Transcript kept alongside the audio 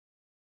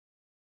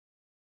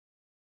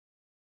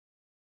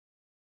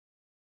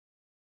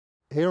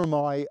Here am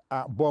I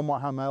at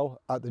Beaumont Hamel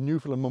at the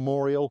Newfoundland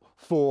Memorial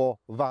for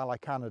Valour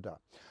Canada.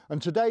 And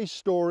today's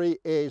story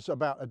is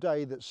about a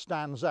day that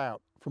stands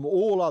out from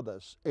all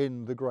others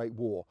in the Great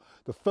War.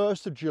 The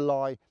 1st of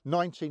July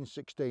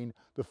 1916,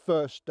 the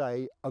first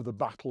day of the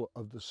Battle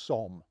of the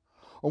Somme.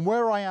 And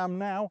where I am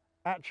now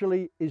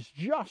actually is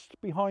just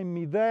behind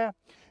me. There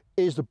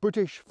is the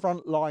British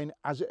front line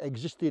as it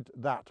existed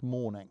that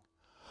morning.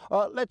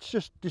 Let's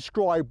just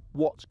describe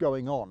what's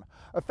going on.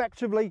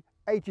 Effectively,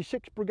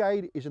 86th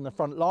Brigade is in the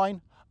front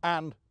line,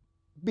 and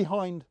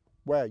behind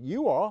where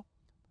you are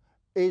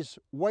is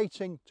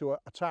waiting to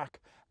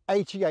attack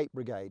 88th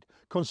Brigade,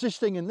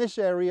 consisting in this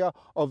area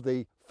of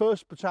the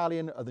 1st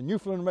Battalion of the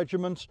Newfoundland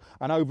Regiments,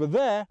 and over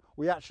there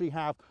we actually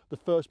have the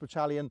 1st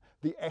Battalion,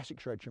 the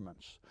Essex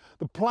Regiments.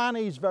 The plan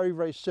is very,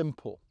 very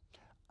simple.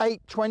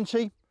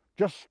 8:20,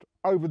 just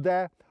over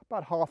there,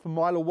 about half a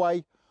mile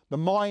away, the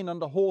mine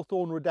under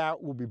Hawthorne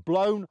Redoubt will be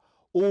blown,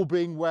 all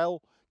being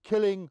well,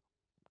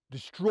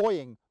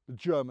 destroying the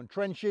German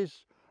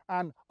trenches,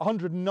 and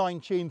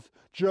 119th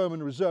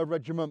German Reserve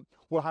Regiment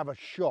will have a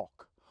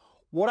shock.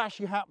 What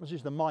actually happens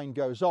is the mine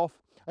goes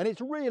off, and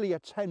it's really a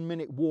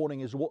 10-minute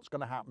warning as to what's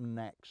going to happen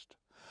next.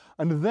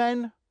 And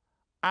then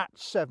at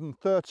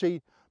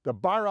 7:30, the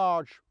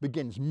barrage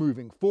begins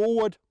moving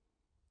forward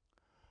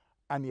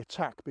and the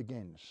attack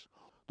begins.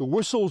 The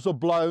whistles are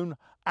blown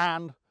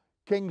and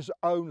King's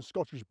Own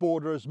Scottish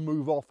Borderers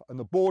move off, and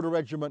the Border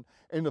Regiment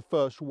in the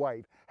first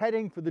wave,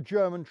 heading for the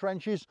German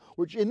trenches,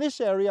 which in this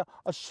area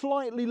are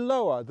slightly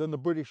lower than the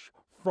British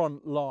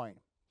front line.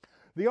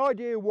 The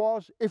idea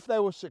was, if they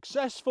were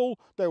successful,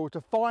 they were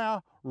to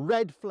fire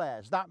red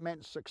flares. That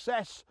meant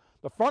success,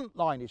 the front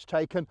line is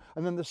taken,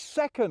 and then the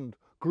second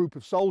group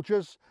of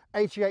soldiers,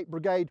 88th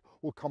Brigade,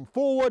 will come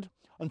forward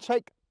and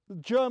take the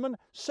German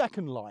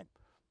second line.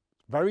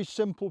 Very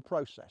simple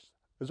process.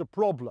 There's a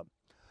problem.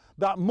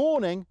 That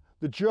morning,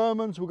 the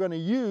Germans were going to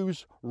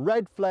use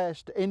red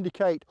flares to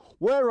indicate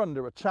we're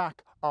under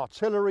attack,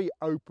 artillery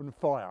open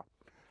fire.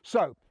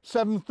 So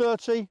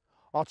 7:30,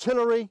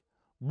 artillery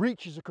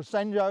reaches a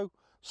crescendo,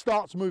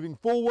 starts moving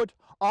forward,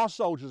 our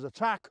soldiers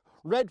attack,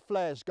 red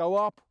flares go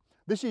up.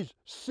 This is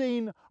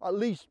seen, at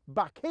least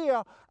back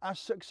here, as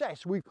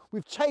success.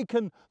 We've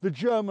taken the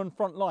German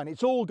front line.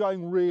 It's all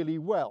going really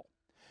well.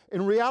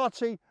 In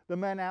reality, the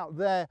men out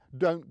there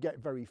don't get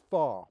very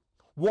far.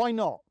 Why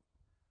not?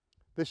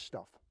 This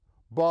stuff.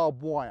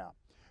 Barbed wire.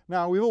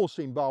 Now, we've all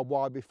seen barbed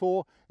wire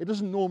before. It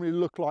doesn't normally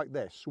look like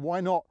this. Why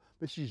not?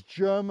 This is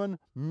German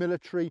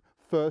military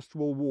First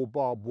World War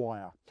barbed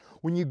wire.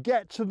 When you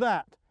get to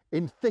that,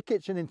 in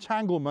thickets and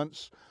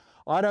entanglements,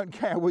 I don't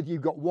care whether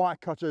you've got wire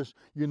cutters,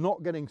 you're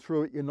not getting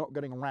through it, you're not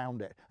getting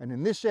around it. And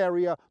in this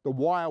area, the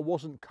wire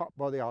wasn't cut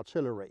by the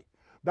artillery.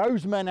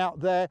 Those men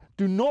out there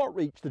do not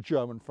reach the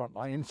German front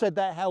line. Instead,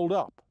 they're held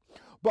up.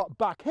 But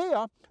back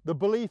here, the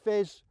belief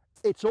is,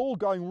 it's all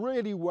going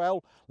really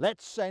well,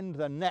 let's send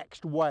the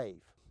next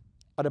wave.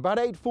 At about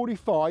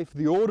 8:45,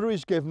 the order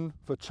is given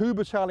for 2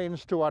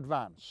 battalions to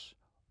advance.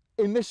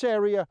 In this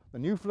area, the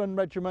Newfoundland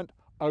Regiment,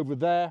 over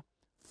there,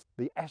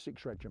 the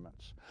Essex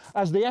Regiments.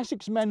 As the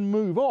Essex men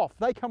move off,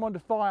 they come under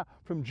fire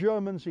from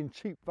Germans in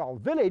Thiepval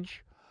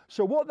village.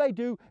 So what they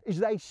do is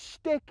they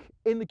stick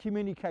in the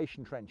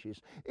communication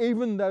trenches,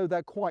 even though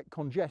they're quite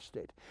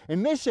congested.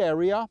 In this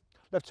area,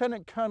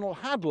 Lieutenant Colonel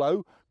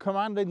Hadlow,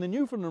 commanding the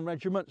Newfoundland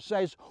Regiment,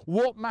 says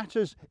what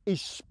matters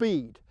is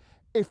speed.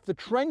 If the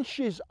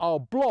trenches are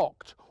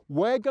blocked,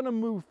 we're going to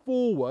move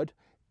forward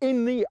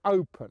in the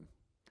open.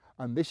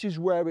 And this is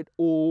where it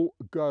all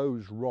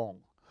goes wrong.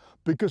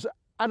 Because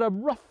at a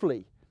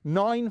roughly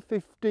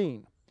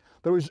 9:15,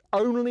 there is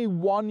only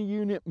one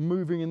unit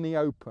moving in the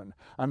open,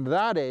 and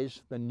that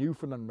is the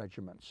Newfoundland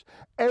Regiments.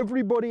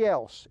 Everybody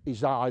else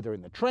is either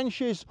in the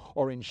trenches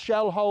or in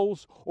shell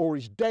holes or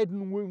is dead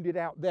and wounded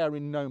out there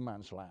in no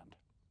man's land.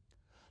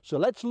 So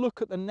let's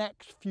look at the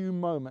next few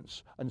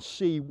moments and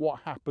see what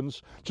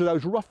happens to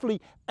those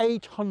roughly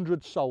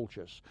 800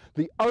 soldiers.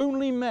 The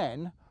only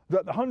men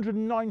that the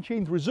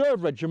 119th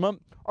Reserve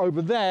Regiment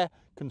over there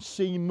can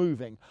see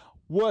moving.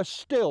 Worse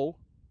still,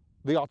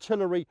 the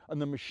artillery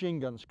and the machine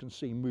guns can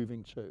see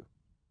moving too.